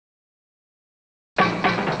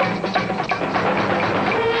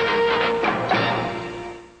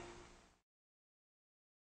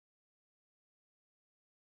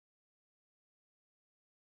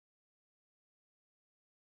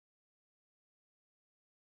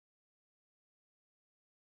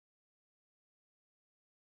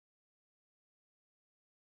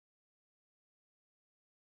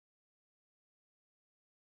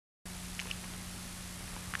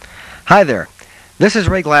Hi there, this is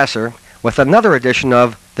Ray Glasser with another edition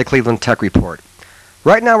of the Cleveland Tech Report.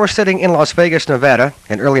 Right now we're sitting in Las Vegas, Nevada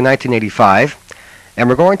in early 1985, and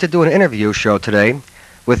we're going to do an interview show today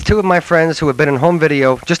with two of my friends who have been in home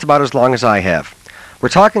video just about as long as I have. We're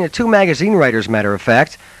talking to two magazine writers, matter of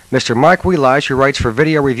fact, Mr. Marc Wielage, who writes for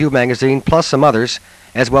Video Review magazine, plus some others,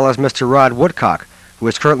 as well as Mr. Rod Woodcock, who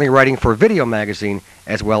is currently writing for Video magazine,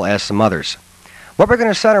 as well as some others. What we're going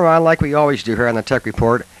to center on, like we always do here on the Tech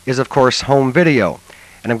Report, is of course home video.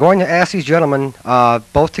 And I'm going to ask these gentlemen,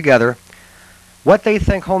 both together, what they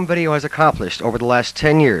think home video has accomplished over the last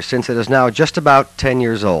 10 years, since it is now just about 10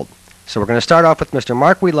 years old. So we're going to start off with Mr.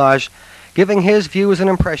 Marc Wielage, giving his views and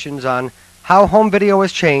impressions on how home video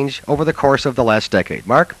has changed over the course of the last decade.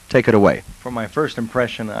 Marc, take it away. For my first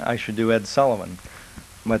impression, I should do Ed Sullivan.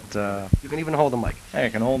 But you can even hold the mic. Hey, I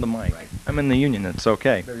can hold the mic. Right. I'm in the union, it's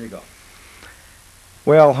okay. There you go.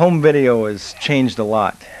 Well, home video has changed a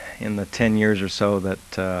lot in the 10 years or so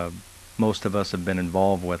that most of us have been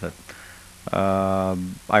involved with it.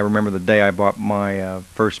 I remember the day I bought my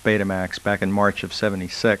first Betamax back in March of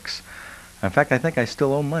 '76. In fact, I think I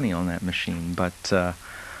still owe money on that machine, but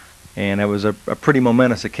and it was a pretty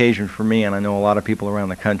momentous occasion for me, and I know a lot of people around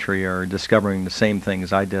the country are discovering the same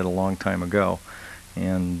things I did a long time ago.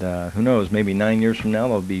 And who knows, maybe 9 years from now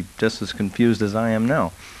they'll be just as confused as I am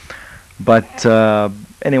now. But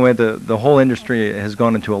anyway, the whole industry has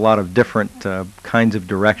gone into a lot of different kinds of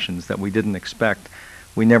directions that we didn't expect.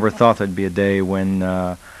 We never thought there'd be a day when,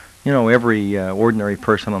 you know, every ordinary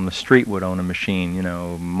person on the street would own a machine, you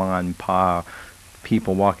know, ma and pa,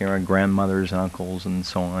 people walking around, grandmothers, uncles, and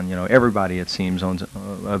so on. You know, everybody, it seems, owns a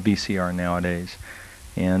VCR nowadays.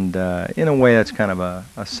 And in a way, that's kind of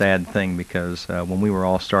a sad thing, because when we were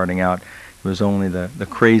all starting out, it was only the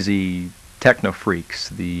crazy techno freaks,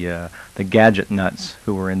 the gadget nuts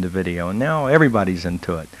who were into video, and now everybody's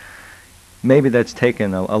into it. Maybe that's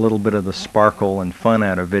taken a little bit of the sparkle and fun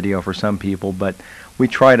out of video for some people, but we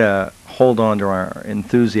try to hold on to our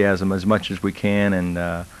enthusiasm as much as we can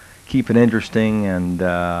and keep it interesting and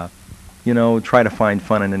you know, try to find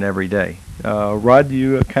fun in it every day. Rod, do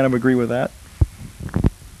you kind of agree with that?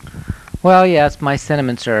 Well, yes, my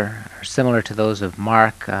sentiments are similar to those of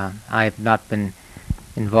Marc. I've not been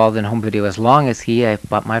involved in home video as long as he. I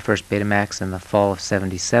bought my first Betamax in the fall of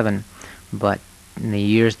 '77, but in the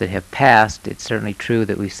years that have passed, it's certainly true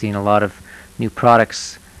that we've seen a lot of new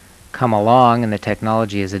products come along, and the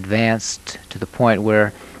technology has advanced to the point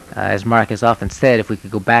where, as Marc has often said, if we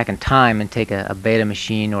could go back in time and take a Beta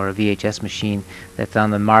machine or a VHS machine that's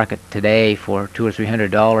on the market today for $200 or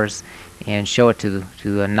 $300 and show it to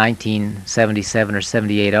a 1977 or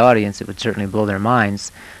 '78 audience, it would certainly blow their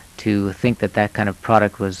minds to think that that kind of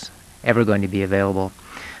product was ever going to be available.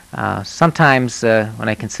 Sometimes when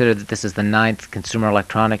I consider that this is the 9th Consumer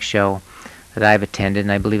Electronics Show that I've attended,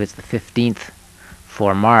 and I believe it's the 15th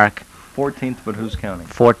for Marc. 14th, but who's counting?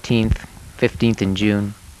 14th, 15th in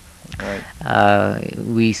June. Right.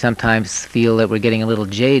 We sometimes feel that we're getting a little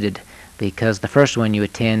jaded, because the first one you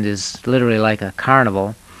attend is literally like a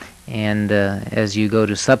carnival, and as you go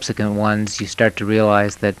to subsequent ones, you start to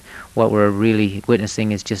realize that what we're really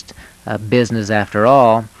witnessing is just a business after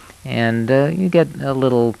all, and you get a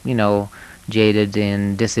little, you know, jaded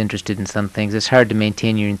and disinterested in some things. It's hard to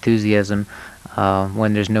maintain your enthusiasm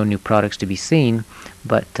when there's no new products to be seen,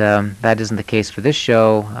 but that isn't the case for this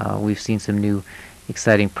show. We've seen some new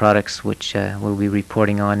exciting products which we'll be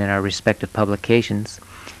reporting on in our respective publications,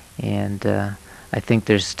 and I think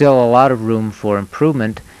there's still a lot of room for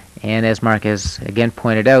improvement. And as Marc has again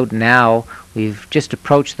pointed out, now we've just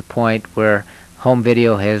approached the point where home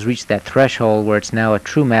video has reached that threshold where it's now a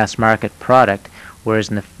true mass market product, whereas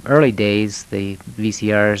in the early days the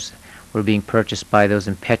VCRs were being purchased by those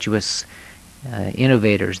impetuous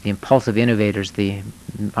innovators, the impulsive innovators, the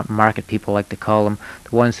market people like to call them,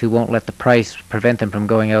 the ones who won't let the price prevent them from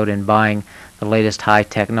going out and buying the latest high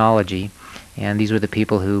technology. And these were the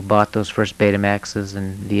people who bought those first Betamaxes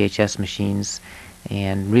and VHS machines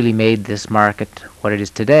and really made this market what it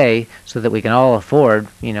is today, so that we can all afford,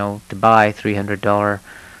 you know, to buy $300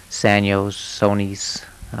 Sanyos, Sonys,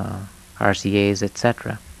 RCAs,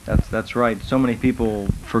 etc. That's right. So many people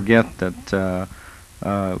forget that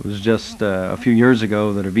it was just a few years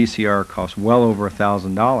ago that a VCR cost well over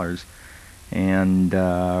 $1,000, and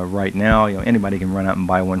right now, you know, anybody can run out and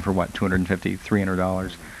buy one for what, $250,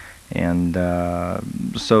 $300. And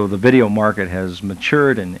so the video market has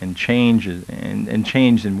matured and changed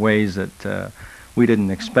in ways that we didn't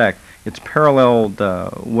expect. It's paralleled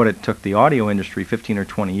what it took the audio industry 15 or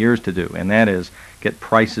 20 years to do, and that is get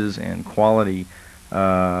prices and quality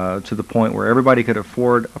to the point where everybody could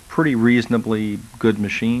afford a pretty reasonably good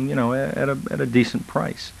machine, you know, at a decent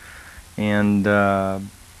price. And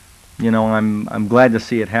you know, I'm glad to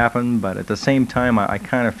see it happen, but at the same time, I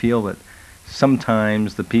kind of feel that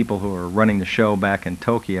sometimes the people who are running the show back in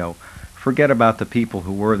Tokyo forget about the people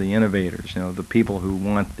who were the innovators, you know, the people who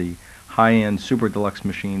want the high-end super deluxe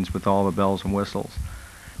machines with all the bells and whistles.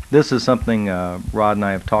 This is something Rod and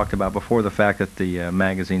I have talked about before, the fact that the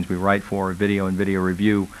magazines we write for, Video and Video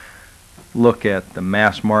Review, look at the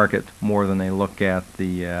mass market more than they look at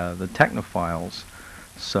the technophiles.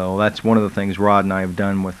 So that's one of the things Rod and I have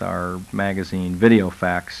done with our magazine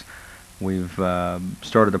Videophiles. We've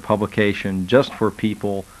started a publication just for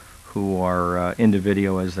people who are into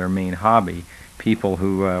video as their main hobby. People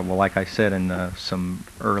who, well, like I said in some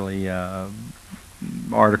early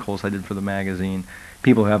articles I did for the magazine,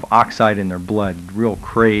 people who have oxide in their blood, real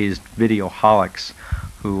crazed videoholics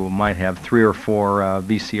who might have 3 or 4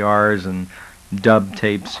 VCRs and dub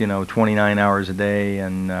tapes, you know, 29 hours a day,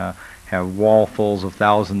 and have wall-fulls of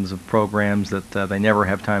thousands of programs that they never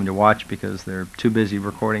have time to watch because they're too busy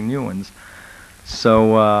recording new ones.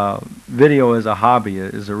 So video as a hobby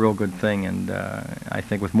is a real good thing, and I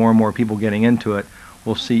think with more and more people getting into it,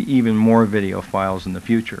 we'll see even more Videophiles in the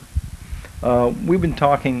future. We've been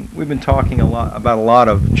talking a lot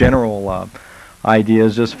of general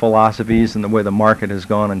ideas, just philosophies and the way the market has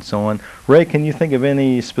gone and so on. Ray, can you think of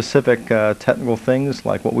any specific technical things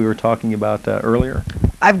like what we were talking about earlier?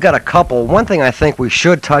 I've got a couple. One thing I think we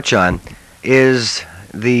should touch on is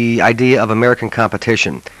the idea of American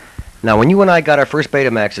competition. Now, when you and I got our first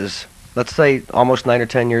Betamaxes, let's say almost 9 or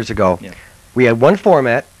 10 years ago, yeah, we had one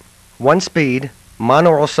format, one speed,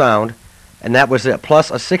 monaural sound, and that was it,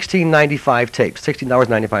 plus a $16.95 tape,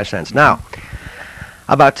 $16.95. Now,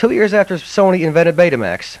 about 2 years after Sony invented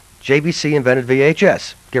Betamax, JVC invented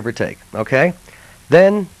VHS, give or take, okay?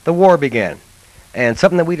 Then the war began. And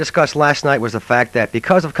something that we discussed last night was the fact that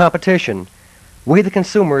because of competition, we the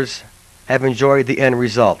consumers have enjoyed the end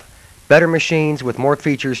result. Better machines with more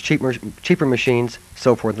features, cheaper machines,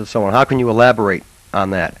 so forth and so on. How can you elaborate on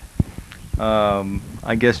that?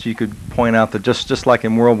 I guess you could point out that just like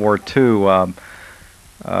in World War II,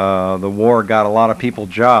 the war got a lot of people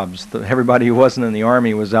jobs. Everybody who wasn't in the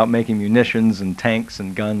Army was out making munitions and tanks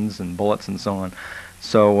and guns and bullets and so on.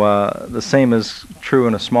 So the same is true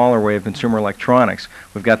in a smaller way of consumer electronics.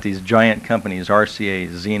 We've got these giant companies,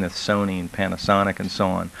 RCA, Zenith, Sony, and Panasonic, and so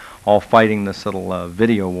on, all fighting this little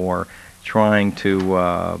video war, trying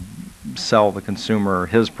to sell the consumer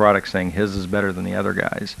his product, saying his is better than the other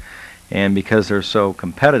guys. And because they're so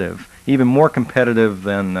competitive, even more competitive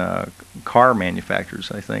than car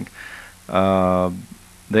manufacturers, I think,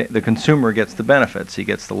 the consumer gets the benefits. He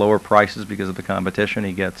gets the lower prices because of the competition.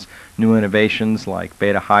 He gets new innovations like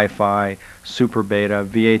Beta Hi-Fi, Super Beta,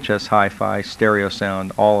 VHS Hi-Fi, stereo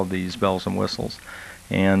sound, all of these bells and whistles.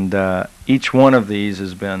 And each one of these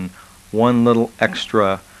has been one little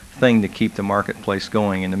extra thing to keep the marketplace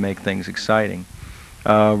going and to make things exciting.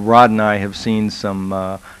 Rod and I have seen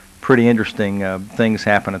some pretty interesting things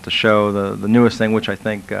happen at the show. The newest thing, which I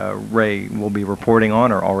think Ray will be reporting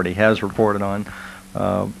on or already has reported on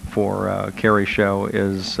for Kerry's show,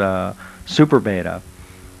 is Super Beta.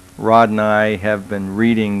 Rod and I have been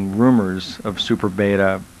reading rumors of Super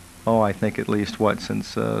Beta, I think at least,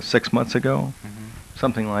 since 6 months ago? Mm-hmm.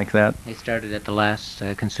 Something like that. They started at the last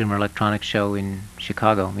Consumer Electronics Show in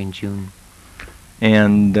Chicago in June.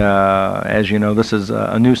 And as you know, this is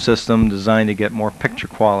a new system designed to get more picture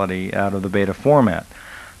quality out of the beta format.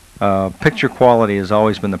 Picture quality has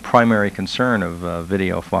always been the primary concern of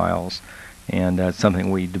Videophiles, and that's something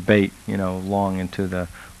we debate, long into the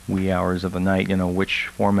wee hours of the night, which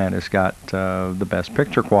format has got the best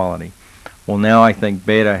picture quality. Well, now I think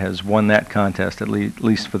beta has won that contest, at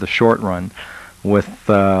least for the short run, with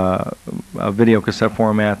a video cassette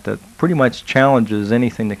format that pretty much challenges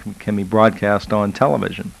anything that can be broadcast on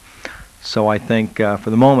television. So I think for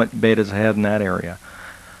the moment, beta's ahead in that area.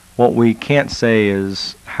 What we can't say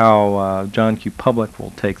is how John Q. Public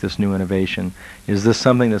will take this new innovation. Is this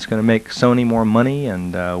something that's going to make Sony more money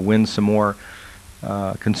and win some more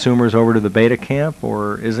consumers over to the beta camp,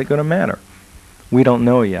 or is it going to matter? We don't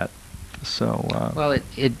know yet. So well,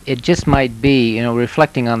 it just might be,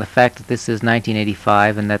 reflecting on the fact that this is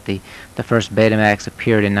 1985 and that the first Betamax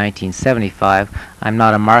appeared in 1975. I'm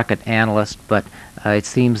not a market analyst, but it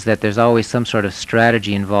seems that there's always some sort of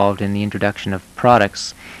strategy involved in the introduction of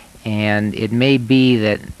products, and it may be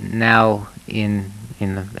that now in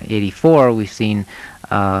 '84 we've seen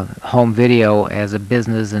home video as a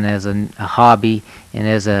business and as a hobby and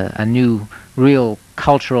as a new real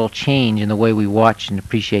cultural change in the way we watch and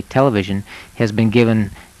appreciate television has been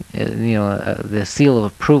given the seal of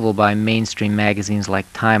approval by mainstream magazines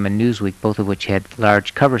like Time and Newsweek, both of which had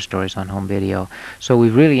large cover stories on home video. So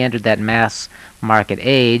we've really entered that mass market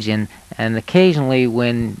age, and occasionally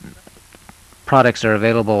when products are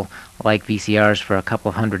available like VCRs for a couple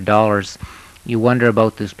of $100s, you wonder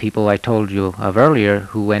about those people I told you of earlier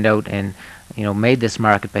who went out and made this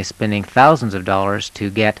market by spending thousands of dollars to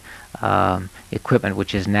get equipment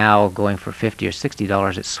which is now going for $50 or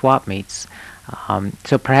 $60 at swap meets.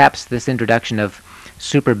 So perhaps this introduction of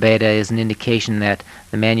Super Beta is an indication that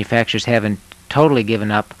the manufacturers haven't totally given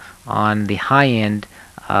up on the high-end,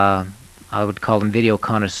 I would call them video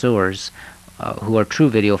connoisseurs, who are true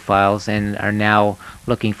videophiles and are now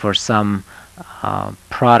looking for some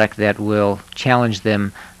product that will challenge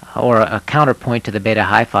them, or a counterpoint to the Beta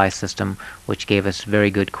Hi-Fi system, which gave us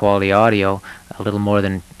very good quality audio a little more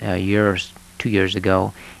than a year or 2 years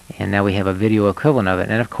ago, and now we have a video equivalent of it.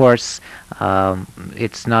 And of course,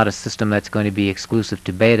 it's not a system that's going to be exclusive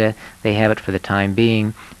to Beta. They have it for the time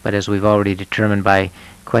being, but as we've already determined by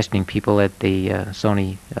questioning people at the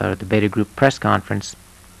Sony, the Beta Group press conference,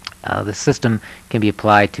 the system can be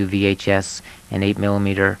applied to VHS and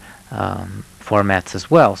 8mm formats as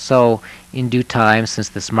well. So in due time, since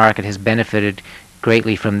this market has benefited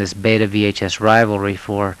greatly from this Beta VHS rivalry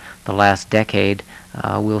for the last decade,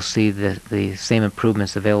 we'll see the same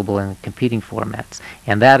improvements available in competing formats.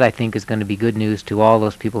 And that, I think, is going to be good news to all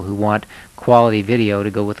those people who want quality video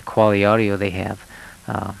to go with the quality audio they have.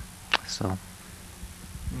 So.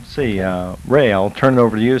 Let's see, Ray, I'll turn it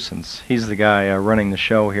over to you since he's the guy running the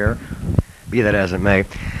show here. Be that as it may.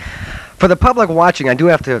 For the public watching, I do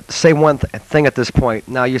have to say one thing at this point.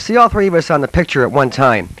 Now, you see all three of us on the picture at one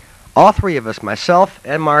time. All three of us, myself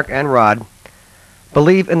and Marc and Rod,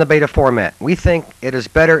 believe in the Beta format. We think it is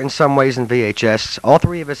better in some ways than VHS. All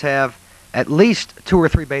three of us have at least 2 or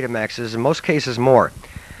 3 Betamaxes, in most cases more.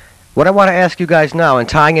 What I want to ask you guys now, and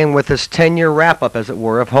tying in with this 10-year wrap-up, as it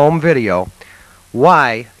were, of home video,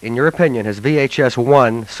 why, in your opinion, has VHS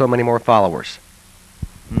won so many more followers?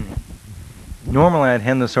 Normally I'd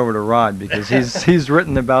hand this over to Rod because he's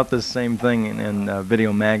written about this same thing in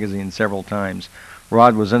Video Magazine several times.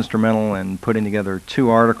 Rod was instrumental in putting together 2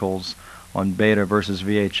 articles on Beta versus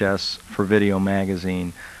VHS for Video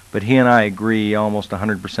Magazine, but he and I agree almost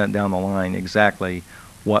 100% down the line exactly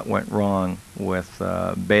what went wrong with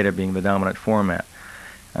Beta being the dominant format.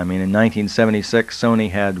 I mean, in 1976,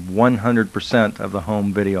 Sony had 100% of the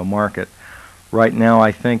home video market. Right now,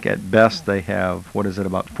 I think at best they have, what is it,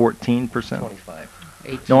 about 14%?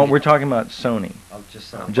 25. No, we're talking about Sony. Oh,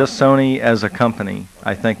 just Sony. Just Sony as a company.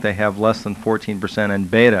 I think they have less than 14%, and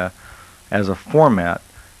Beta as a format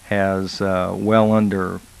has well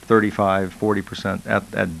under 35,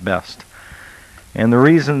 40% at best. And the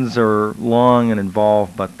reasons are long and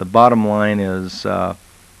involved, but the bottom line is,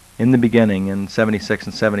 in the beginning, in 76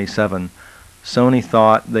 and 77, Sony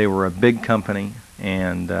thought they were a big company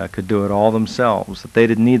and could do it all themselves, that they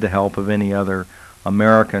didn't need the help of any other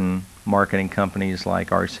American marketing companies like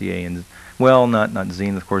RCA and, well, not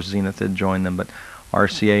Zenith, of course Zenith did join them, but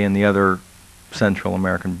RCA and the other Central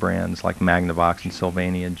American brands like Magnavox and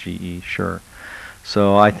Sylvania and GE, sure.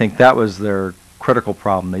 So I think that was their critical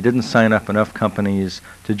problem. They didn't sign up enough companies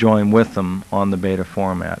to join with them on the Beta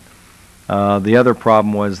format. The other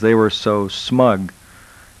problem was they were so smug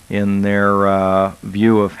in their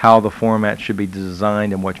view of how the format should be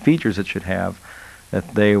designed and what features it should have,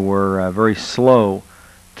 that they were very slow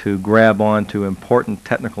to grab onto important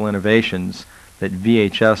technical innovations that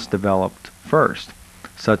VHS developed first,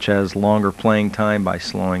 such as longer playing time by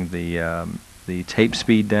slowing the tape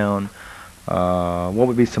speed down. What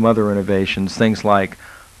would be some other innovations? Things like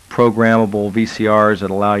programmable VCRs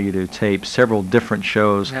that allow you to tape several different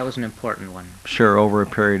shows. That was an important one. Sure, over a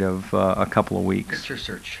period of a couple of weeks. Picture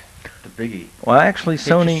search, the biggie. Well, actually,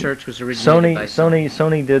 Picture search was originated by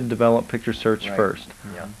Sony did develop picture search Right. first.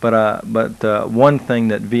 Yeah. But one thing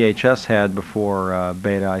that VHS had before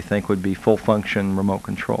Beta, I think, would be full function remote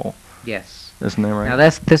control. Yes. Isn't that right? Now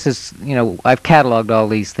this is, I've cataloged all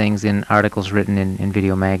these things in articles written in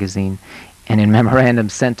Video Magazine and in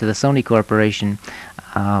memorandums sent to the Sony Corporation.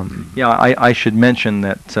 Yeah, I should mention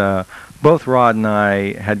that both Rod and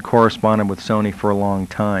I had corresponded with Sony for a long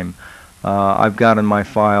time. I've got in my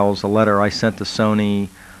files a letter I sent to Sony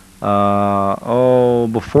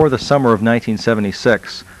before the summer of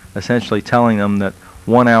 1976, essentially telling them that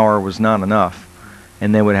 1 hour was not enough,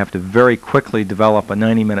 and they would have to very quickly develop a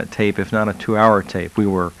 90-minute tape, if not a 2-hour tape. We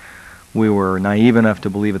were We were naive enough to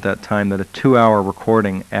believe at that time that a 2-hour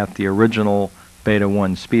recording at the original Beta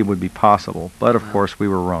 1 speed would be possible, but of course we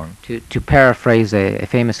were wrong. To paraphrase a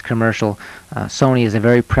famous commercial, Sony is a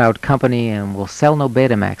very proud company and will sell no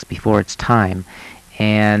Betamax before its time.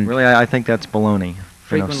 And really, I think that's baloney.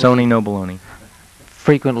 You know, Sony, no baloney.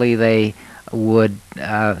 Frequently they would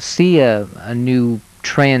see a new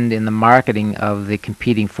trend in the marketing of the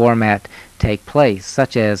competing format take place,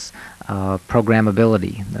 such as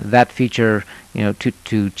programmability. That feature, you know,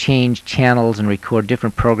 to change channels and record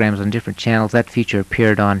different programs on different channels, that feature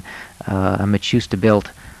appeared on a Matsushita-built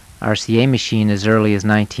RCA machine as early as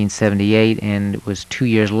 1978, and it was 2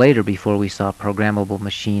 years later before we saw a programmable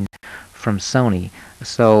machine from Sony.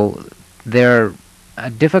 So they're a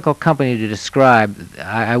difficult company to describe.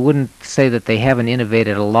 I wouldn't say that they haven't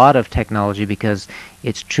innovated a lot of technology, because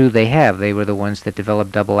it's true they have. They were the ones that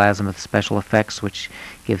developed double azimuth special effects, which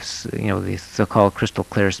gives, you know, the so-called crystal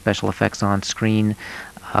clear special effects on screen.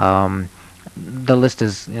 The list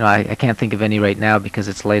is, you know, I can't think of any right now because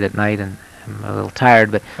it's late at night and I'm a little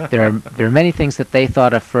tired, but there are many things that they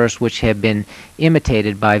thought of first which have been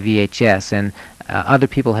imitated by VHS, and other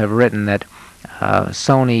people have written that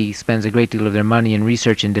Sony spends a great deal of their money in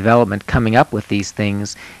research and development coming up with these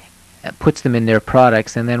things, puts them in their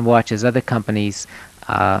products, and then watches other companies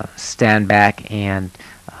stand back and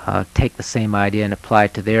take the same idea and apply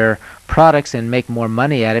it to their products and make more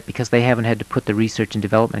money at it, because they haven't had to put the research and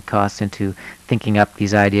development costs into thinking up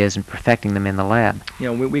these ideas and perfecting them in the lab.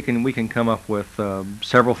 You know, we can come up with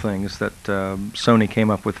several things that Sony came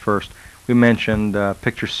up with first. We mentioned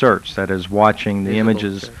picture search, that is watching the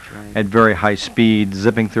images at very high speed,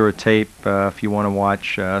 zipping through a tape. If you want to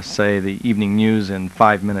watch, say, the evening news in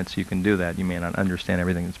 5 minutes, you can do that. You may not understand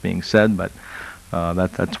everything that's being said, but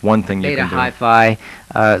that's one thing you can do. Beta hi-fi,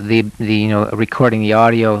 you know, recording the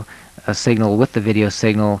audio signal with the video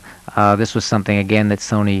signal. This was something, again, that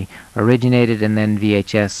Sony originated, and then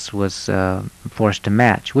VHS was forced to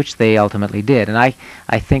match, which they ultimately did. And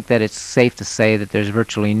I think that it's safe to say that there's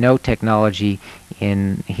virtually no technology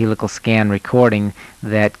in helical scan recording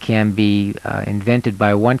that can be invented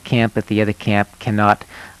by one camp that the other camp cannot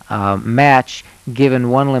match, given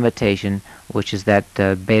one limitation, which is that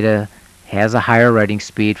Beta has a higher writing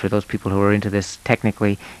speed, for those people who are into this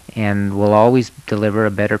technically, and will always deliver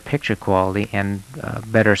a better picture quality and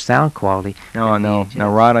better sound quality. No. Now,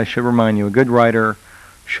 Rod, I should remind you, a good writer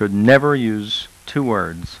should never use two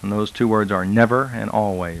words, and those two words are never and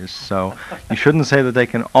always. So you shouldn't say that they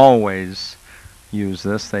can always use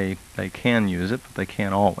this. They can use it, but they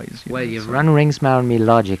can't always use it. Well, you've run rings around me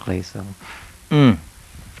logically, so.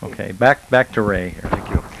 Okay, back to Ray here. Thank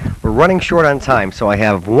you. We're running short on time, so I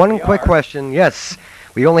have one quick question. Yes,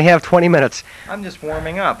 we only have 20 minutes. I'm just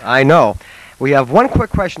warming up. I know. We have one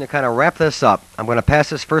quick question to kind of wrap this up. I'm going to pass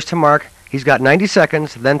this first to Mark. He's got 90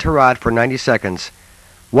 seconds, then to Rod for 90 seconds.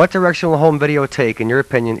 What direction will home video take, in your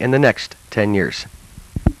opinion, in the next 10 years?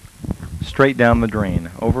 Straight down the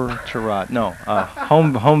drain. Over to Rod. No,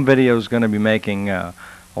 home video is going to be making a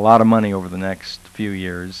lot of money over the next few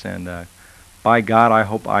years, and by God, I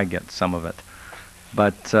hope I get some of it.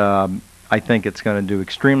 But I think it's going to do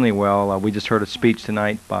extremely well. We just heard a speech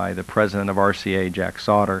tonight by the president of RCA, Jack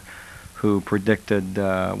Sauter, who predicted,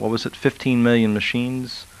 what was it, 15 million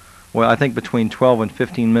machines? Well, I think between 12 and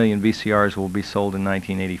 15 million VCRs will be sold in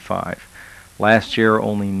 1985. Last year,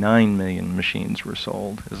 only 9 million machines were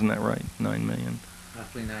sold. Isn't that right? 9 million?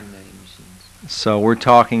 Roughly 9 million machines. So we're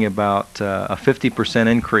talking about a 50%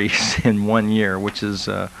 increase in 1 year, which is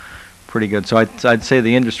pretty good. So I'd say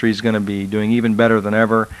the industry is going to be doing even better than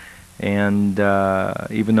ever, and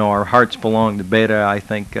even though our hearts belong to Beta, I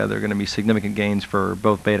think there are going to be significant gains for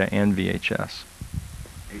both Beta and VHS.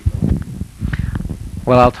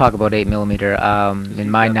 Well, I'll talk about 8mm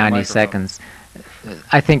in my 90 seconds.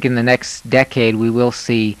 I think in the next decade we will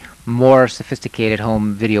see more sophisticated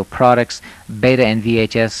home video products. Beta and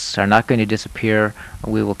VHS are not going to disappear.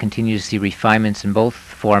 We will continue to see refinements in both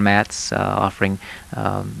formats, offering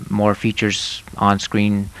more features on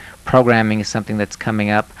screen. Programming is something that's coming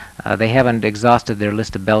up. They haven't exhausted their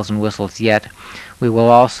list of bells and whistles yet. We will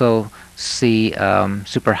also see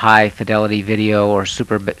super high fidelity video, or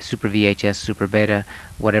super VHS, super Beta,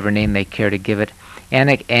 whatever name they care to give it. And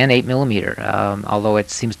 8mm. Although it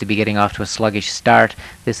seems to be getting off to a sluggish start,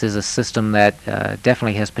 this is a system that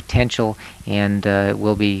definitely has potential, and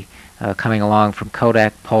will be coming along from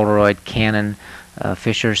Kodak, Polaroid, Canon,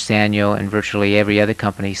 Fisher, Sanyo, and virtually every other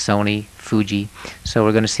company, Sony, Fuji. So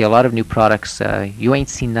we're going to see a lot of new products. You ain't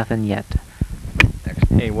seen nothing yet.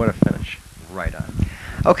 Hey, what a finish. Right on.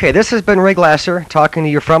 Okay, this has been Ray Glasser talking to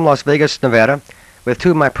you from Las Vegas, Nevada. with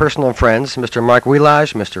two of my personal friends, Mr. Marc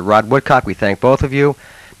Wielage, Mr. Rod Woodcock. We thank both of you.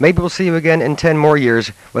 Maybe we'll see you again in 10 more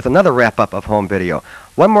years with another wrap-up of home video.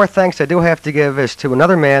 One more thanks I do have to give is to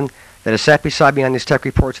another man that has sat beside me on these tech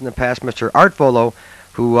reports in the past, Mr. Art Volo,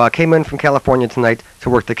 who came in from California tonight to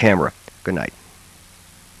work the camera. Good night.